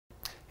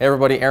Hey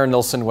everybody, Aaron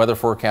Nilsson, weather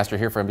forecaster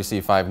here for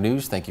NBC5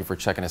 News. Thank you for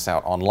checking us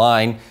out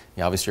online.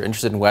 Obviously you're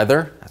interested in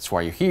weather, that's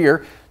why you're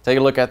here. Take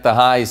a look at the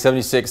highs: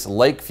 76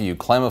 Lakeview,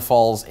 Klamath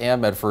Falls,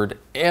 and Medford,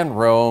 and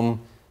Rome.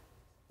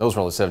 Those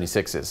were all the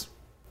 76s.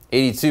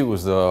 82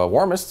 was the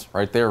warmest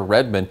right there,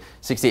 Redmond.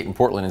 68 in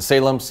Portland and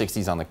Salem,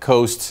 60s on the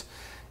coast.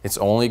 It's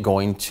only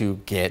going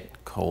to get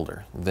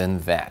colder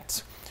than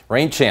that.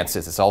 Rain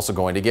chances, it's also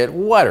going to get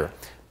wetter.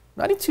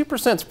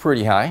 92% is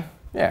pretty high.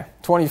 Yeah,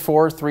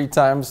 24 3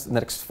 times the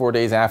next 4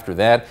 days after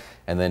that,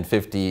 and then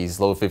 50s,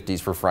 low 50s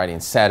for Friday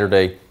and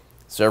Saturday.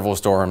 Several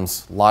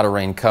storms, a lot of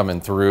rain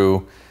coming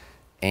through,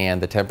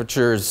 and the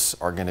temperatures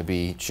are going to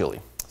be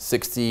chilly.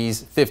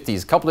 60s,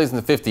 50s, a couple days in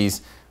the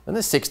 50s, then the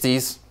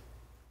 60s.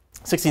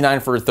 69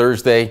 for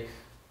Thursday.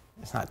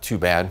 It's not too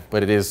bad,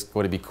 but it is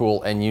going to be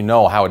cool, and you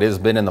know how it has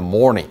been in the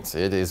mornings.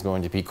 It is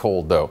going to be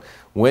cold though.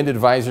 Wind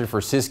advisory for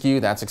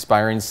Siskiyou, that's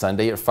expiring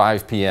Sunday at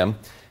 5 p.m.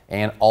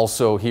 And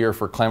also here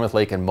for Klamath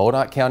Lake and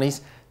Modoc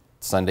counties,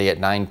 Sunday at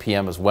 9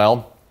 p.m. as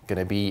well. Going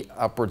to be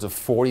upwards of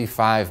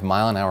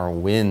 45-mile-an-hour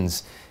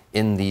winds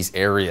in these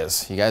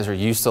areas. You guys are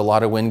used to a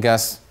lot of wind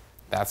gusts.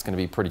 That's going to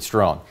be pretty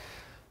strong.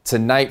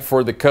 Tonight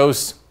for the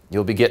coast,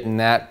 you'll be getting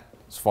that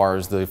as far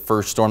as the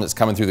first storm that's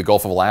coming through the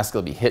Gulf of Alaska.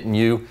 It'll be hitting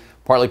you.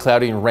 Partly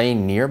cloudy and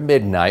rain near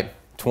midnight.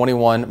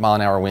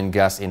 21-mile-an-hour wind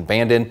gusts in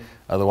Bandon.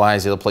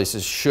 Otherwise, the other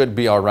places should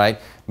be all right.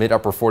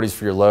 Mid-upper 40s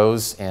for your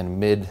lows and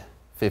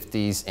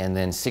mid-50s, and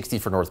then 60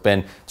 for North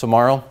Bend.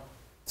 Tomorrow,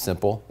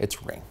 simple,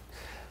 it's rain.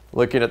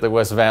 Looking at the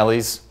West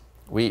Valleys,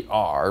 we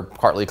are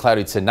partly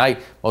cloudy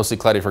tonight, mostly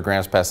cloudy for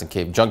Grants Pass and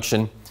Cave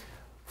Junction.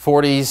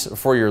 40s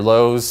for your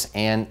lows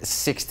and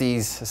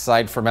 60s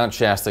aside for Mount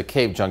Shasta,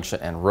 Cave Junction,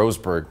 and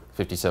Roseburg,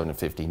 57 and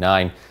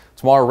 59.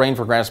 Tomorrow, rain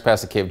for Grants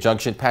Pass and Cave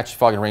Junction, patchy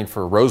fog and rain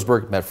for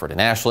Roseburg, Medford, and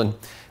Ashland.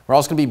 We're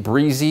also going to be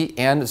breezy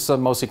and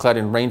some mostly cloudy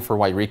and rain for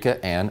Wairika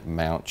and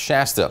Mount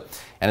Shasta.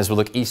 And as we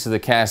look east of the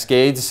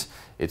Cascades,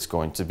 it's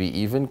going to be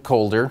even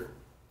colder.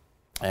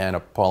 And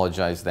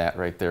apologize that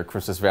right there.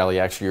 Christmas Valley,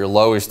 actually your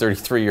low is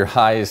 33, your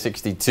high is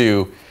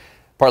 62.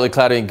 Partly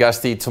cloudy and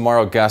gusty.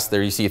 Tomorrow, gusts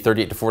there you see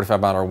 38 to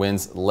 45-mile-an-hour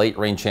winds, late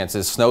rain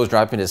chances. Snow is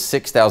dropping to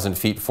 6,000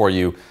 feet for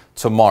you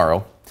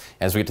tomorrow.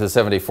 As we get to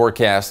the 7-day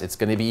forecast, it's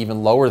going to be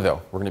even lower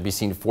though. We're going to be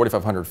seeing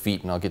 4,500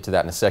 feet, and I'll get to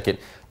that in a second.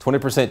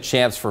 20%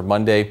 chance for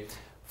Monday.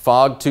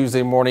 Fog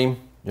Tuesday morning.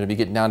 You're going to be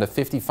getting down to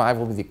 55.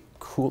 Will be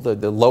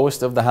the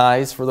lowest of the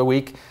highs for the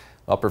week.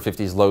 Upper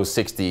 50s, low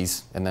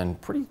 60s, and then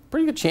pretty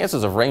good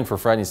chances of rain for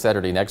Friday and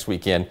Saturday next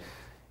weekend,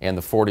 and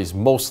the 40s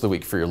most of the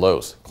week for your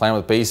lows.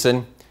 Klamath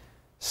Basin,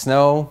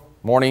 snow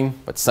morning,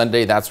 but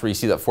Sunday, that's where you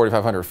see that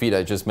 4,500 feet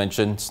I just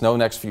mentioned. Snow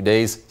next few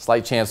days,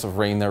 slight chance of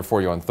rain there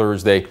for you on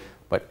Thursday,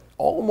 but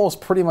almost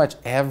pretty much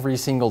every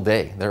single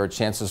day there are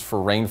chances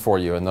for rain for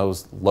you, and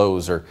those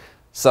lows are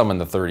some in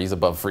the 30s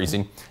above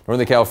freezing.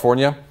 Northern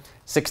California,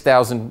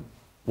 6,000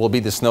 will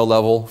be the snow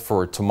level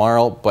for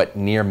tomorrow, but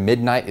near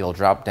midnight it'll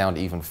drop down to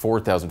even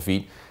 4,000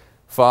 feet.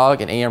 Fog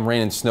and AM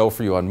rain and snow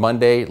for you on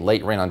Monday,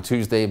 late rain on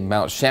Tuesday,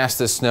 Mount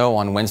Shasta snow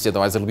on Wednesday,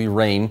 otherwise it'll be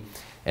rain,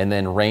 and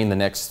then rain the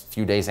next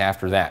few days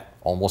after that.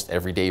 Almost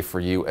every day for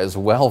you as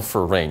well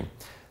for rain.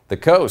 The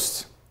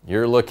coast,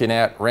 you're looking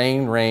at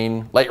rain,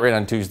 late rain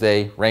on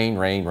Tuesday,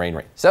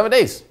 rain. 7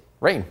 days,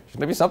 rain, it's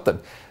gonna be something.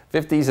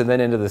 50s and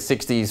then into the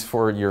 60s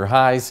for your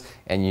highs,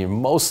 and you're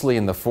mostly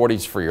in the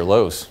 40s for your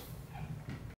lows.